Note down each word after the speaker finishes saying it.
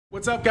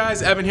What's up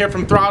guys, Evan here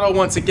from throtl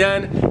once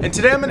again, and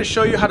today I'm going to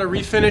show you how to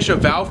refinish a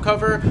valve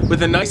cover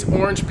with a nice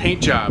orange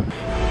paint job.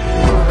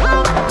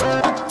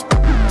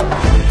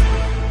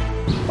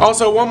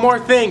 Also, one more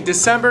thing,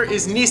 December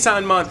is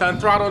Nissan month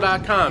on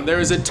throtl.com. There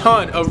is a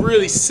ton of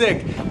really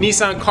sick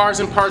Nissan cars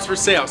and parts for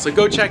sale, so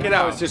go check it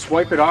out. Let's just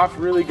wipe it off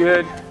really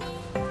good.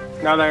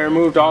 Now that I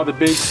removed all the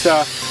big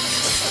stuff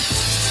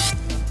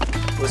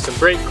with some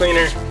brake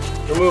cleaner,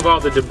 remove all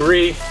the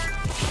debris.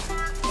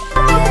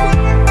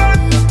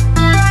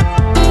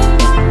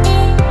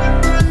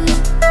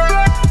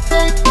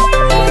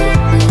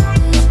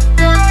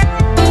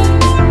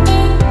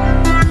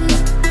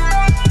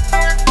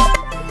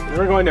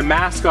 We're going to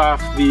mask off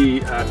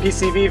the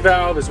PCV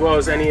valve as well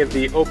as any of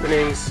the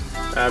openings,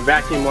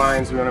 vacuum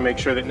lines. We want to make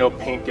sure that no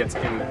paint gets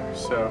in there.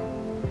 So,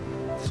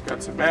 just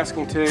got some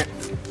masking tape.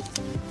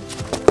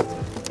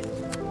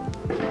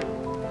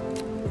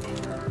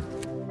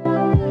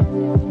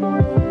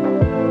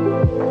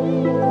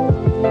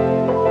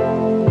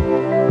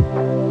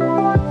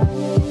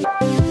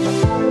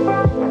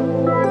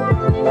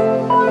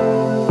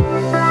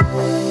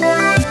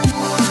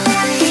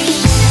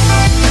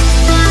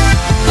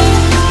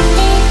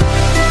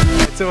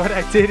 So what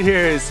I did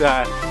here is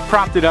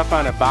propped it up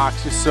on a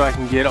box just so I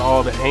can get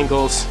all the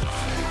angles.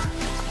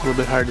 A little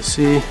bit hard to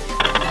see.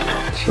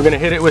 We're gonna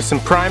hit it with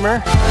some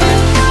primer.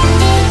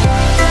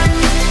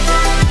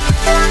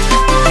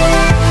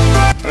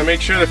 I'm gonna make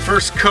sure the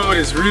first coat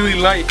is really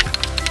light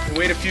and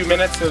wait a few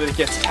minutes so that it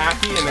gets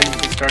tacky, and then you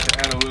can start to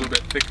add a little bit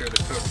thicker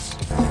the coats.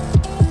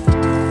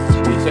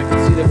 Jeez, I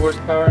can see the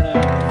horsepower now. I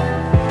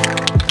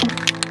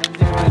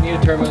think I'm gonna need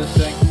a turbo this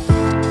thing.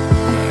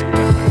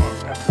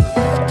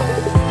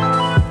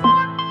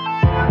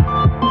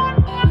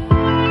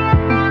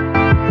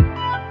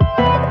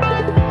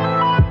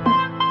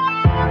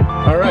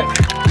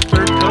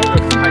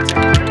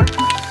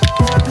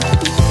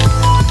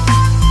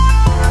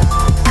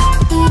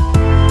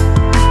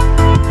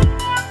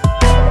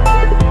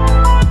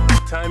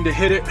 Time to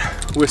hit it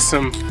with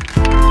some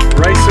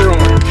ricer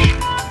orange.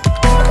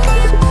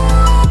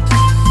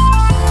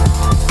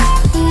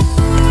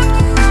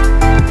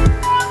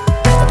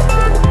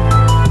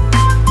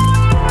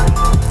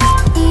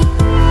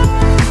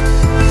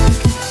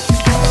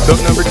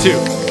 Coat number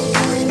 2.